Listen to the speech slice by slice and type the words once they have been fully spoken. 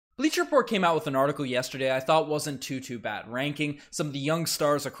Bleacher Report came out with an article yesterday I thought wasn't too bad, ranking some of the young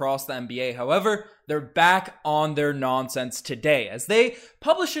stars across the NBA. However, they're back on their nonsense today as they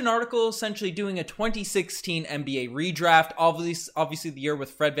published an article essentially doing a 2016 NBA redraft, obviously the year with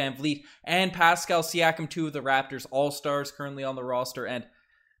Fred VanVleet and Pascal Siakam, two of the Raptors All-Stars currently on the roster, and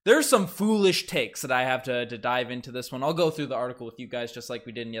there's some foolish takes that I have to dive into this one. I'll go through the article with you guys just like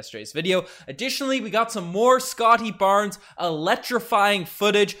we did in yesterday's video. Additionally, we got some more Scottie Barnes electrifying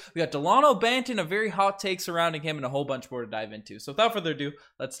footage. We got Delano Banton, a very hot take surrounding him, and a whole bunch more to dive into. So without further ado,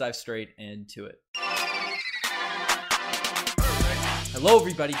 let's dive straight into it. Hello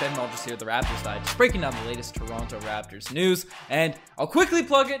everybody, Ben Malgis here, the Raptors Dive, just breaking down the latest Toronto Raptors news, and I'll quickly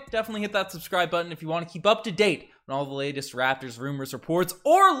plug it. Definitely hit that subscribe button if you want to keep up to date on all the latest Raptors rumors, reports,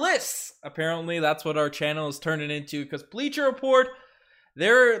 or lists. Apparently that's what our channel is turning into, because Bleacher Report,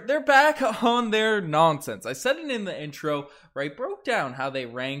 they're back on their nonsense. I said it in the intro, right? Broke down how they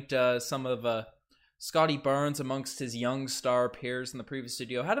ranked some of Scottie Barnes amongst his young star peers in the previous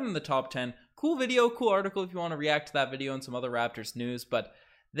video. Had him in the top 10. Cool video, cool article if you want to react to that video and some other Raptors news, but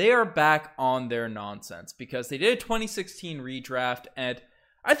they are back on their nonsense because they did a 2016 redraft, and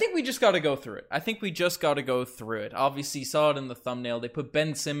I think we just got to go through it. Obviously, you saw it in the thumbnail. They put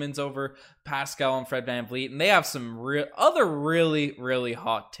Ben Simmons over Pascal and Fred VanVleet, and they have some other really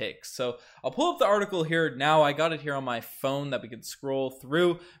hot takes. So I'll pull up the article here now. I got it here on my phone that we can scroll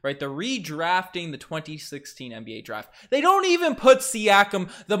through, right? They're redrafting the 2016 NBA draft. They don't even put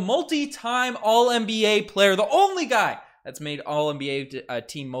Siakam, the multi-time All-NBA player, the only guy that's made All-NBA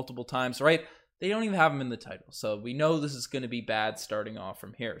team multiple times, right? They don't even have him in the title. So we know this is going to be bad starting off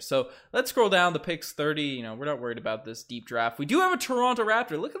from here. So let's scroll down the picks 30. We're not worried about this deep draft. We do have a Toronto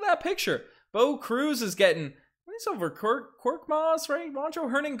Raptor. Look at that picture. Bo Cruz is getting, he's over Korkmaz, right?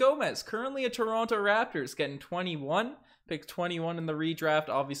 Juancho Hernangomez, currently a Toronto Raptor, is getting 21. Picked 21 in the redraft.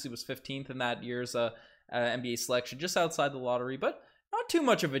 Obviously was 15th in that year's NBA selection, just outside the lottery. But not too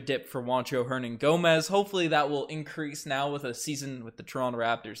much of a dip for Juancho Hernangomez. Hopefully that will increase now with a season with the Toronto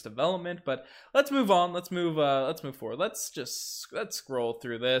Raptors development. But let's move on. Let's move forward. Let's scroll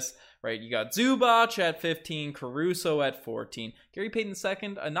through this. Right, you got Zubac at 15, Caruso at 14, Gary Payton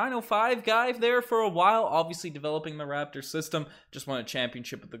II, a 905 guy there for a while, obviously developing the Raptors system. Just won a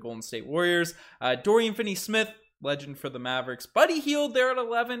championship with the Golden State Warriors. Dorian Finney-Smith, legend for the Mavericks. Buddy Hield there at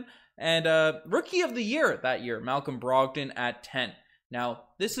 11, and Rookie of the Year that year, Malcolm Brogdon at 10. Now,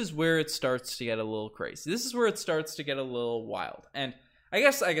 this is where it starts to get a little crazy. This is where it starts to get a little wild. And I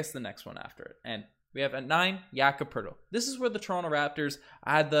guess the next one after it. And we have at 9, Jakob Poeltl. This is where the Toronto Raptors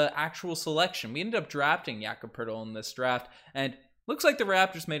had the actual selection. We ended up drafting Jakob Poeltl in this draft. And looks like the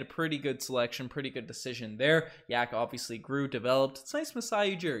Raptors made a pretty good selection, pretty good decision there. Yak obviously grew, developed. It's nice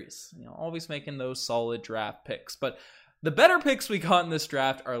Masai Ujiri's, always making those solid draft picks. But the better picks we got in this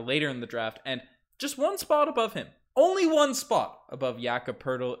draft are later in the draft. And just one spot above him. Only one spot above Jakob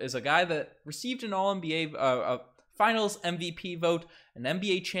Poeltl is a guy that received an All-NBA Finals MVP vote, an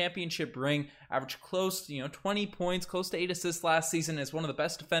NBA championship ring, averaged close to 20 points, close to 8 assists last season, is one of the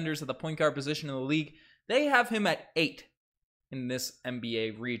best defenders at the point guard position in the league. They have him at 8 in this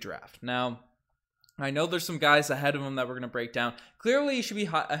NBA redraft. Now, I know there's some guys ahead of him that we're going to break down. Clearly, he should be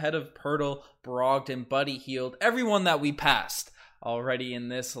ahead of Poeltl, Brogdon, Buddy Hield, everyone that we passed already in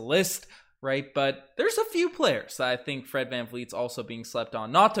this list. Right, but there's a few players that I think Fred VanVleet's also being slept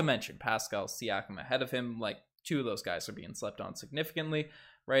on, not to mention Pascal Siakam ahead of him. Like, two of those guys are being slept on significantly,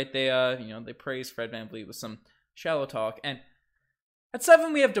 right? They they praise Fred VanVleet with some shallow talk. And at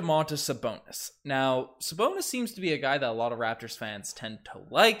 7, we have Domantas Sabonis. Now, Sabonis seems to be a guy that a lot of Raptors fans tend to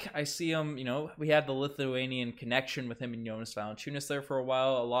like. I see him, we had the Lithuanian connection with him and Jonas Valanciunas there for a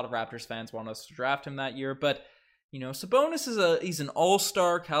while. A lot of Raptors fans want us to draft him that year, but Sabonis he's an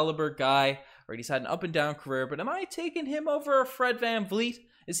all-star caliber guy, right? He's had an up and down career, but am I taking him over Fred VanVleet?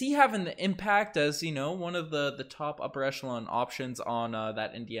 Is he having the impact as, one of the top upper echelon options on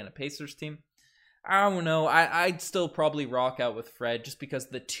that Indiana Pacers team? I don't know. I'd still probably rock out with Fred just because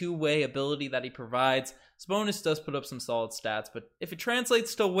the two-way ability that he provides. Sabonis does put up some solid stats, but if it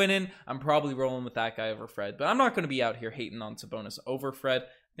translates to winning, I'm probably rolling with that guy over Fred. But I'm not going to be out here hating on Sabonis over Fred.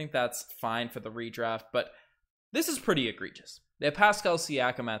 I think that's fine for the redraft, but this is pretty egregious. They have Pascal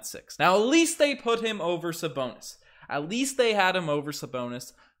Siakam at 6. Now, at least they put him over Sabonis. At least they had him over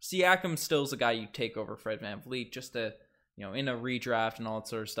Sabonis. Siakam still is a guy you take over Fred VanVleet just to, in a redraft and all that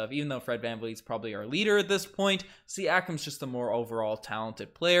sort of stuff. Even though Fred VanVleet's probably our leader at this point, Siakam's just a more overall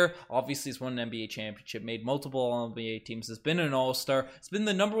talented player. Obviously, he's won an NBA championship, made multiple All-NBA teams, has been an all-star. He's been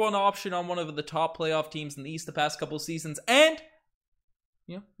the number one option on one of the top playoff teams in the East the past couple seasons, and,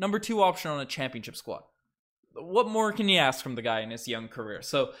 number 2 option on a championship squad. what more can you ask from the guy in his young career?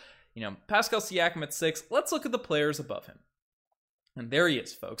 So, Pascal Siakam at 6. Let's look at the players above him. And there he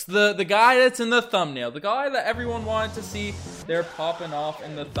is, folks. The guy that's in the thumbnail. The guy that everyone wanted to see. They're popping off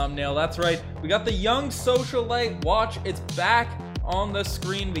in the thumbnail. That's right. We got the young socialite. Watch, it's back on the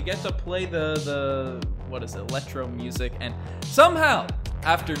screen. We get to play the what is it, electro music. And somehow,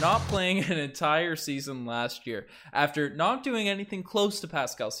 after not playing an entire season last year, after not doing anything close to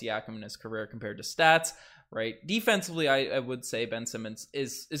Pascal Siakam in his career compared to stats, right? Defensively, I would say Ben Simmons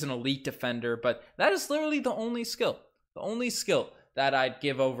is an elite defender, but that is literally the only skill. The only skill that I'd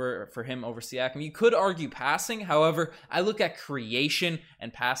give for him over Siakam. You could argue passing. However, I look at creation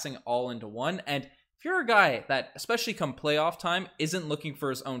and passing all into one. And if you're a guy that, especially come playoff time, isn't looking for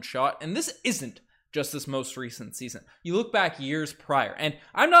his own shot, and this isn't just this most recent season. You look back years prior, and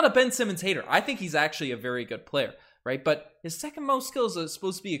I'm not a Ben Simmons hater. I think he's actually a very good player, right? But his second most skills is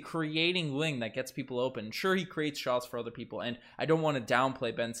supposed to be a creating wing that gets people open. Sure, he creates shots for other people, and I don't want to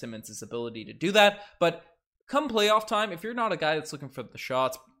downplay Ben Simmons' ability to do that, but come playoff time, if you're not a guy that's looking for the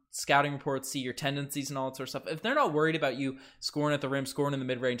shots, scouting reports see your tendencies and all that sort of stuff, if they're not worried about you scoring at the rim, scoring in the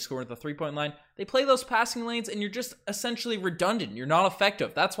mid-range, scoring at the three-point line, they play those passing lanes and you're just essentially redundant. You're not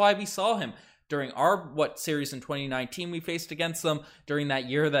effective. That's why we saw him during our series in 2019 we faced against them, during that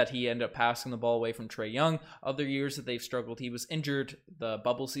year that he ended up passing the ball away from Trae Young. Other years that they've struggled, he was injured the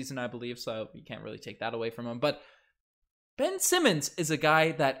bubble season, I believe, so you can't really take that away from him. But Ben Simmons is a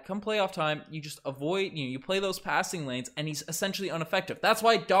guy that come playoff time, you just avoid, you play those passing lanes and he's essentially ineffective. That's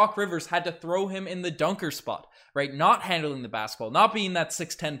why Doc Rivers had to throw him in the dunker spot, right? Not handling the basketball, not being that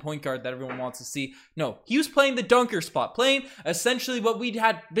 6'10 point guard that everyone wants to see. No, he was playing the dunker spot, playing essentially what we'd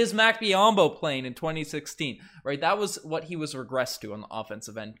had Bismack Biyombo playing in 2016, right? That was what he was regressed to on the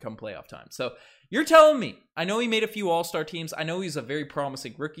offensive end come playoff time. So you're telling me, I know he made a few all-star teams, I know he's a very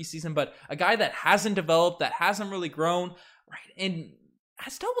promising rookie season, but a guy that hasn't developed, that hasn't really grown, right, and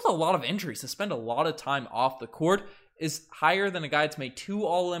has dealt with a lot of injuries, has spent a lot of time off the court, is higher than a guy that's made 2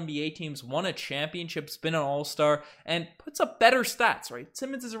 All-NBA teams, won a championship, been an All-Star, and puts up better stats, right?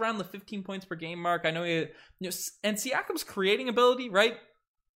 Simmons is around the 15 points per game mark. I know and Siakam's creating ability, right?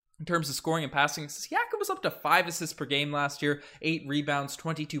 In terms of scoring and passing, Siakam was up to 5 assists per game last year, 8 rebounds,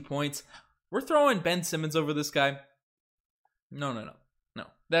 22 points. We're throwing Ben Simmons over this guy? No.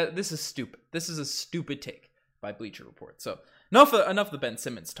 This is stupid. This is a stupid take by Bleacher Report. So enough of the Ben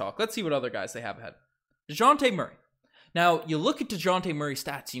Simmons talk. Let's see what other guys they have ahead. DeJounte Murray. Now, you look at DeJounte Murray's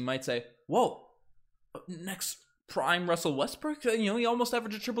stats, you might say, whoa, next prime Russell Westbrook? He almost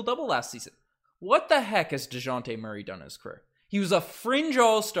averaged a triple-double last season. What the heck has DeJounte Murray done in his career? He was a fringe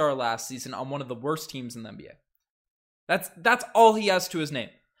all-star last season on one of the worst teams in the NBA. That's all he has to his name.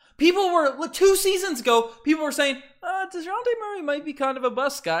 People were, 2 seasons ago, people were saying, DeJounte Murray might be kind of a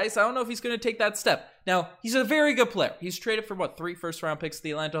bust, guys. I don't know if he's going to take that step. Now, he's a very good player. He's traded for, 3 first-round picks to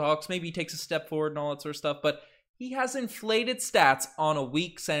the Atlanta Hawks. Maybe he takes a step forward and all that sort of stuff, but he has inflated stats on a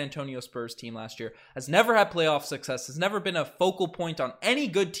weak San Antonio Spurs team last year, has never had playoff success, has never been a focal point on any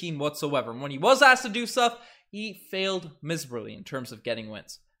good team whatsoever. And when he was asked to do stuff, he failed miserably in terms of getting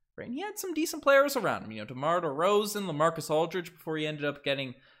wins. Right? And he had some decent players around him, DeMar DeRozan, LaMarcus Aldridge, before he ended up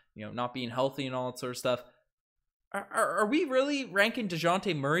getting, not being healthy and all that sort of stuff. Are we really ranking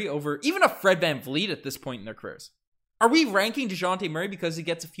DeJounte Murray over even a Fred VanVleet at this point in their careers? Are we ranking DeJounte Murray because he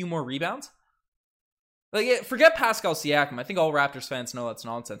gets a few more rebounds? Forget Pascal Siakam. I think all Raptors fans know that's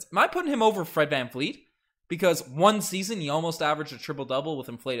nonsense. Am I putting him over Fred VanVleet because one season he almost averaged a triple-double with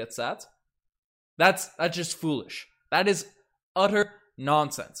inflated stats? That's just foolish. That is utter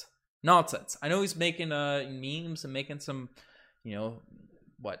nonsense. I know he's making memes and making some,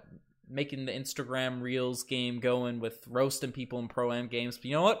 making the Instagram Reels game going with roasting people in Pro-Am games. But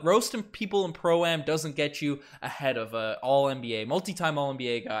you know what? Roasting people in Pro-Am doesn't get you ahead of a All-NBA, multi-time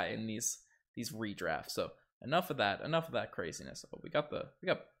All-NBA guy in these redrafts. So enough of that craziness. Oh, we got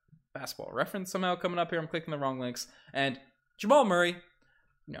Basketball Reference somehow coming up here. I'm clicking the wrong links. And Jamal Murray,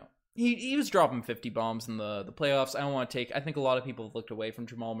 he was dropping 50 bombs in the playoffs. I think a lot of people have looked away from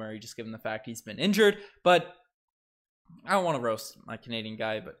Jamal Murray just given the fact he's been injured, but I don't want to roast my Canadian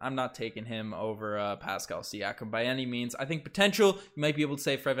guy, but I'm not taking him over Pascal Siakam by any means. I think potential, you might be able to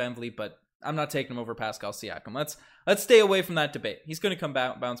say Fred VanVleet, but I'm not taking him over Pascal Siakam. Let's stay away from that debate. He's going to come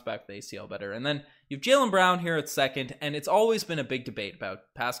bounce back with ACL better. And then you have Jaylen Brown here at second, and it's always been a big debate about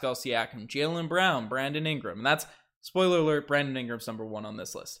Pascal Siakam, Jaylen Brown, Brandon Ingram. And that's, spoiler alert, Brandon Ingram's number 1 on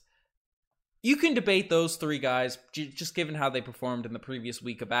this list. You can debate those 3 guys, just given how they performed in the previous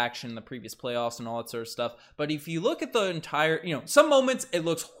week of action, the previous playoffs, and all that sort of stuff. But if you look at the entire, some moments it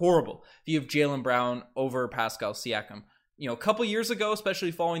looks horrible if you have Jaylen Brown over Pascal Siakam. a couple years ago,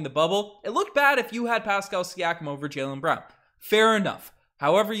 especially following the bubble, it looked bad if you had Pascal Siakam over Jaylen Brown. Fair enough.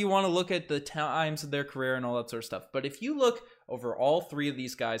 However you want to look at the times of their career and all that sort of stuff. But if you look over all three of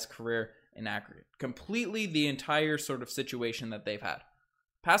these guys' career in aggregate, completely the entire sort of situation that they've had,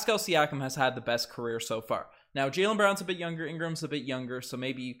 Pascal Siakam has had the best career so far. Now, Jaylen Brown's a bit younger, Ingram's a bit younger, so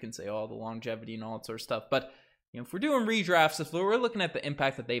maybe you can say, oh, the longevity and all that sort of stuff. But if we're doing redrafts, if we're looking at the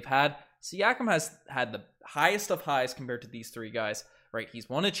impact that they've had, Siakam has had the highest of highs compared to these three guys, right? He's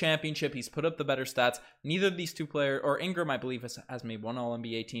won a championship. He's put up the better stats. Neither of these two players, or Ingram, I believe, has made one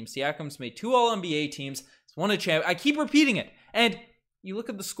All-NBA team. Siakam's made two All-NBA teams. He's won a champ. I keep repeating it. And you look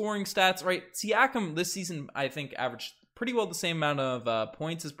at the scoring stats, right? Siakam this season, I think, averaged pretty well the same amount of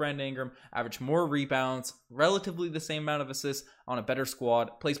points as Brandon Ingram, averaged more rebounds, relatively the same amount of assists on a better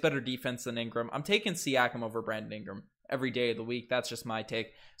squad, plays better defense than Ingram. I'm taking Siakam over Brandon Ingram every day of the week. That's just my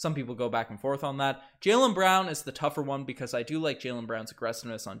take. Some people go back and forth on that. Jaylen Brown is the tougher one because I do like Jaylen Brown's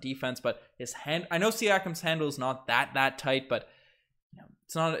aggressiveness on defense, but I know Siakam's handle is not that tight, but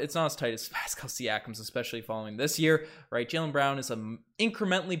it's not as tight as Pascal Siakam's, especially following this year, right? Jaylen Brown is an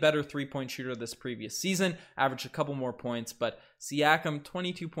incrementally better three-point shooter this previous season, averaged a couple more points, but Siakam,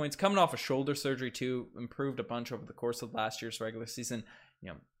 22 points, coming off a shoulder surgery too, improved a bunch over the course of last year's regular season.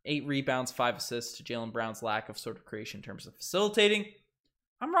 8 rebounds, 5 assists to Jaylen Brown's lack of sort of creation in terms of facilitating.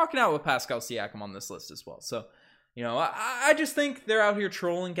 I'm rocking out with Pascal Siakam on this list as well. So, I just think they're out here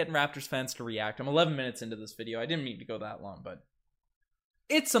trolling, getting Raptors fans to react. I'm 11 minutes into this video. I didn't mean to go that long, but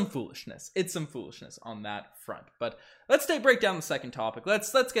it's some foolishness. It's some foolishness on that front. But let's break down the second topic.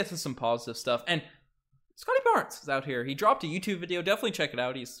 Let's get to some positive stuff. And Scottie Barnes is out here. He dropped a YouTube video. Definitely check it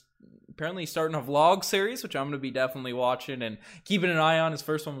out. He's apparently starting a vlog series, which I'm going to be definitely watching and keeping an eye on. His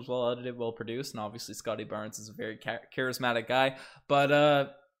first one was well edited, well produced, and obviously Scottie Barnes is a very charismatic guy.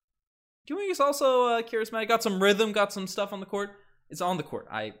 But doing is also charismatic. Got some rhythm, got some stuff on the court. It's on the court.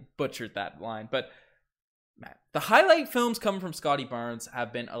 I butchered that line, but man, the highlight films coming from Scottie Barnes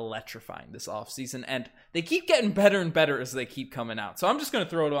have been electrifying this offseason, and they keep getting better and better as they keep coming out. So I'm just going to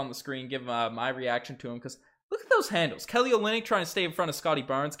throw it on the screen, give my reaction to him, because look at those handles. Kelly Olynyk trying to stay in front of Scottie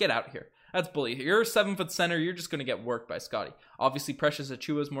Barnes. Get out of here. That's bully. You're a 7-foot center. You're just going to get worked by Scottie. Obviously, Precious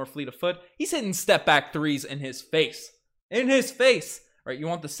Achiuwa is more fleet of foot. He's hitting step-back threes in his face. In his face. Right, you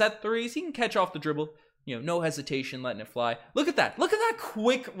want the set threes? He can catch off the dribble. No hesitation, letting it fly. Look at that. Look at that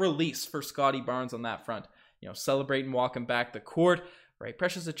quick release for Scottie Barnes on that front. Celebrating, walking back the court, right?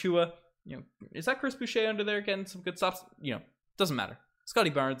 Precious Achiuwa, is that Chris Boucher under there getting some good stops? Doesn't matter.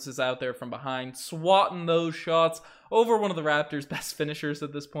 Scottie Barnes is out there from behind, swatting those shots over one of the Raptors' best finishers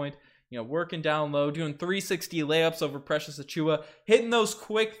at this point. Working down low, doing 360 layups over Precious Achiuwa, hitting those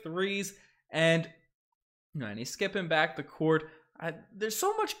quick threes, and he's skipping back the court. There's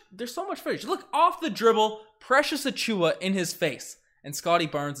so much footage. Look, off the dribble, Precious Achiuwa in his face, and Scottie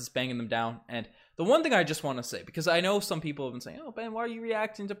Barnes is banging them down. And the one thing I just want to say, because I know some people have been saying, oh, Ben, why are you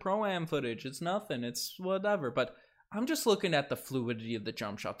reacting to Pro-Am footage? It's nothing. It's whatever. But I'm just looking at the fluidity of the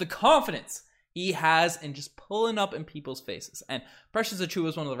jump shot, the confidence he has in just pulling up in people's faces. And Precious Achiuwa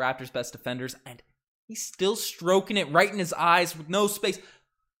is one of the Raptors' best defenders, and he's still stroking it right in his eyes with no space.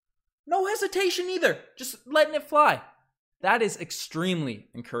 No hesitation either. Just letting it fly. That is extremely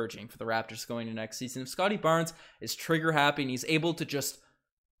encouraging for the Raptors going into next season. If Scottie Barnes is trigger happy and he's able to just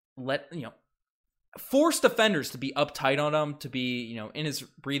force defenders to be uptight on him, to be, in his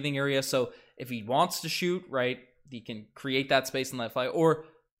breathing area. So if he wants to shoot, right, he can create that space and let it fly. Or,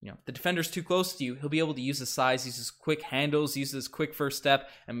 the defender's too close to you, he'll be able to use his size, use his quick handles, use his quick first step,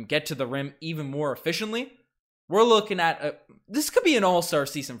 and get to the rim even more efficiently. We're looking at this could be an all-star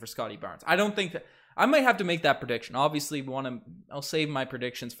season for Scottie Barnes. I don't think that I might have to make that prediction. Obviously, I'll save my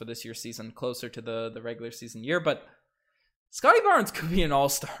predictions for this year's season closer to the regular season year, but Scottie Barnes could be an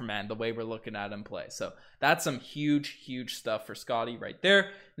all-star, man, the way we're looking at him play. So that's some huge stuff for Scottie right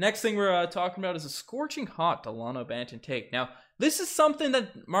there. Next thing we're talking about is a scorching hot Delano Banton take. Now, this is something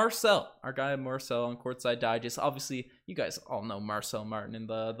that Marcel, our guy Marcel on Courtside Digest, obviously, you guys all know Marcel Martin in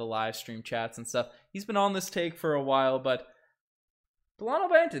the live stream chats and stuff. He's been on this take for a while, but Delano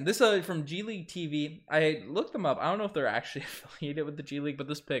Banton, this from G League TV. I looked them up. I don't know if they're actually affiliated with the G League, but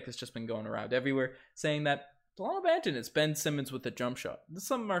this pick has just been going around everywhere saying that Delano Banton is Ben Simmons with a jump shot. This is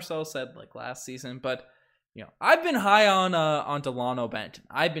something Marcel said last season, but I've been high on Delano Banton.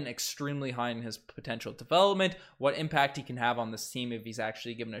 I've been extremely high in his potential development, what impact he can have on this team if he's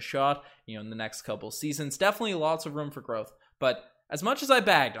actually given a shot, in the next couple seasons. Definitely lots of room for growth. But as much as I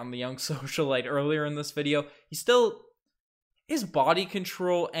bagged on the young socialite earlier in this video, his body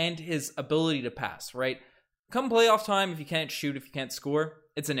control and his ability to pass, right? Come playoff time, if you can't shoot, if you can't score,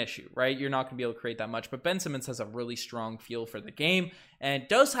 it's an issue, right? You're not going to be able to create that much. But Ben Simmons has a really strong feel for the game and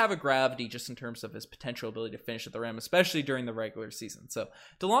does have a gravity just in terms of his potential ability to finish at the rim, especially during the regular season. So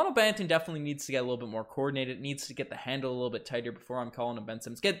Delano Banton definitely needs to get a little bit more coordinated, needs to get the handle a little bit tighter before I'm calling him Ben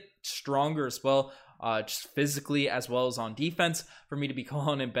Simmons. Get stronger as well, just physically as well as on defense for me to be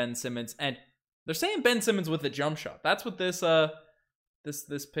calling him Ben Simmons. And they're saying Ben Simmons with a jump shot. That's what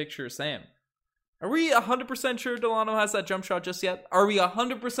this picture is saying. Are we 100% sure Delano has that jump shot just yet? Are we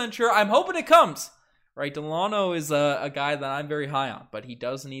 100% sure? I'm hoping it comes. Right, Delano is a guy that I'm very high on, but he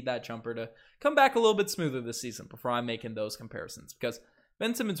does need that jumper to come back a little bit smoother this season before I'm making those comparisons, because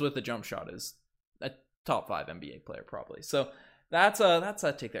Ben Simmons with a jump shot is a top 5 NBA player probably. So that's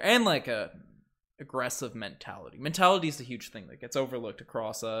a take there. And like a aggressive mentality. Mentality is a huge thing that gets overlooked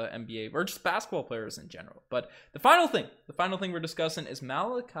across NBA or just basketball players in general. But the final thing we're discussing is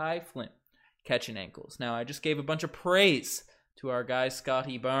Malachi Flynn catching ankles. Now, I just gave a bunch of praise to our guy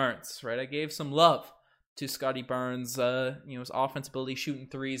Scottie Barnes, right? I gave some love to Scottie Barnes, his offense ability, shooting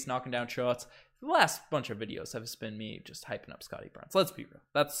threes, knocking down shots. The last bunch of videos have been me just hyping up Scottie Barnes. Let's be real.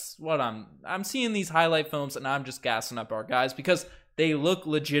 That's what I'm seeing these highlight films, and I'm just gassing up our guys because they look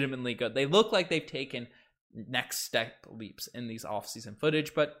legitimately good. They look like they've taken next step leaps in these offseason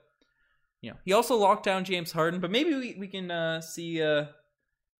footage. But he also locked down James Harden. But maybe we can see a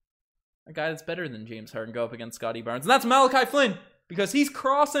guy that's better than James Harden go up against Scottie Barnes, and that's Malachi Flynn, because he's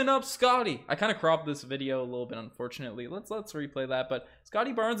crossing up Scottie. I kind of cropped this video a little bit, unfortunately. Let's replay that. But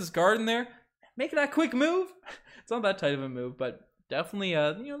Scottie Barnes is guarding there, making that quick move. It's not that tight of a move, but definitely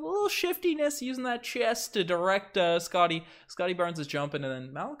a little shiftiness, using that chest to direct Scottie. Scottie Barnes is jumping, and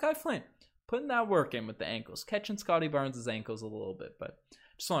then Malachi Flynn putting that work in with the ankles, catching Scottie Barnes' ankles a little bit. But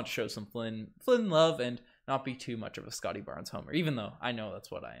just want to show some Flynn love and not be too much of a Scottie Barnes homer, even though I know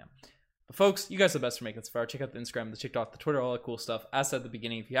that's what I am. But folks, you guys are the best for making this far. Check out the Instagram, the TikTok, the Twitter, all that cool stuff. As said at the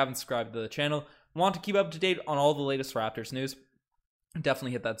beginning, if you haven't subscribed to the channel, want to keep up to date on all the latest Raptors news,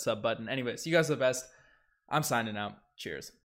 definitely hit that sub button. Anyways, you guys are the best. I'm signing out. Cheers.